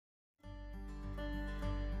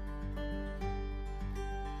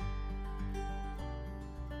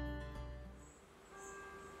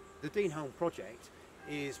The Deneholme project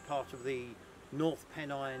is part of the North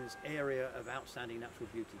Pennines Area of Outstanding Natural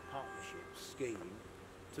Beauty Partnership scheme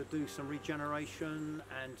to do some regeneration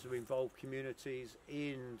and to involve communities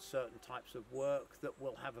in certain types of work that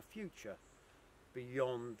will have a future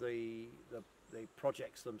beyond the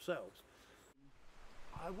projects themselves.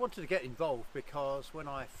 I wanted to get involved because when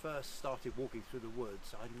I first started walking through the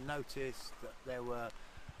woods, I noticed that there was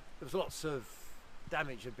lots of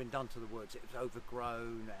damage had been done to the woods. It was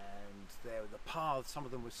overgrown, and the paths, some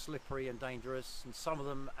of them were slippery and dangerous, and some of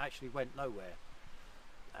them actually went nowhere.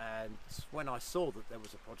 And when I saw that there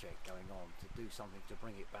was a project going on to do something to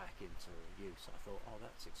bring it back into use, I thought, oh,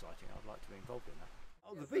 that's exciting, I'd like to be involved in that.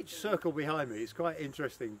 Oh, the beach circle behind me is quite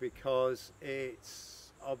interesting because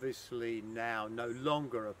it's obviously now no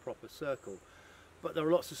longer a proper circle, but there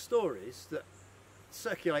are lots of stories that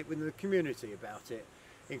circulate within the community about it,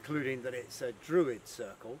 including that it's a druid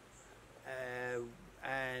circle,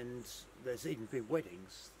 and there's even been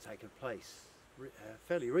weddings taken place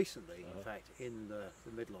fairly recently, in fact, in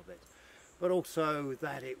the middle of it. But also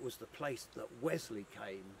that it was the place that Wesley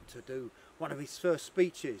came to do one of his first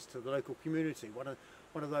speeches to the local community,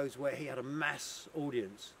 one of those where he had a mass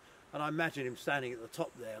audience. And I imagine him standing at the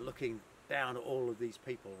top there looking down at all of these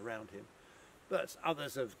people around him. But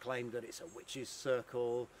others have claimed that it's a witch's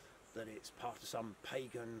circle, that it's part of some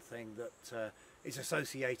pagan thing that is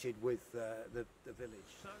associated with the village.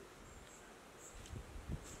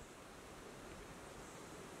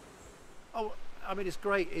 Oh, I mean, it's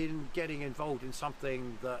great in getting involved in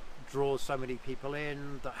something that draws so many people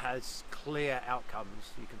in, that has clear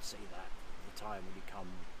outcomes. You can see that at the time when you come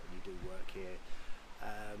and you do work here.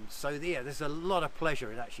 So yeah, there's a lot of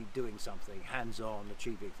pleasure in actually doing something, hands-on,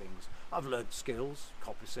 achieving things. I've learned skills,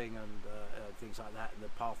 coppicing and things like that, and the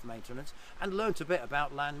path maintenance, and learnt a bit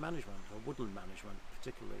about land management, or woodland management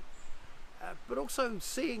particularly. But also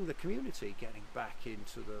seeing the community getting back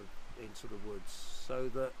into the woods, so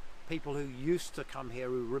that people who used to come here,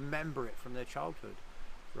 who remember it from their childhood,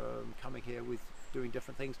 from coming here with doing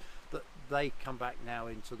different things, that they come back now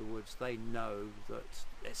into the woods. They know that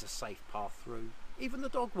it's a safe path through. Even the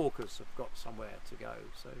dog walkers have got somewhere to go,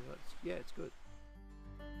 so yeah, it's good.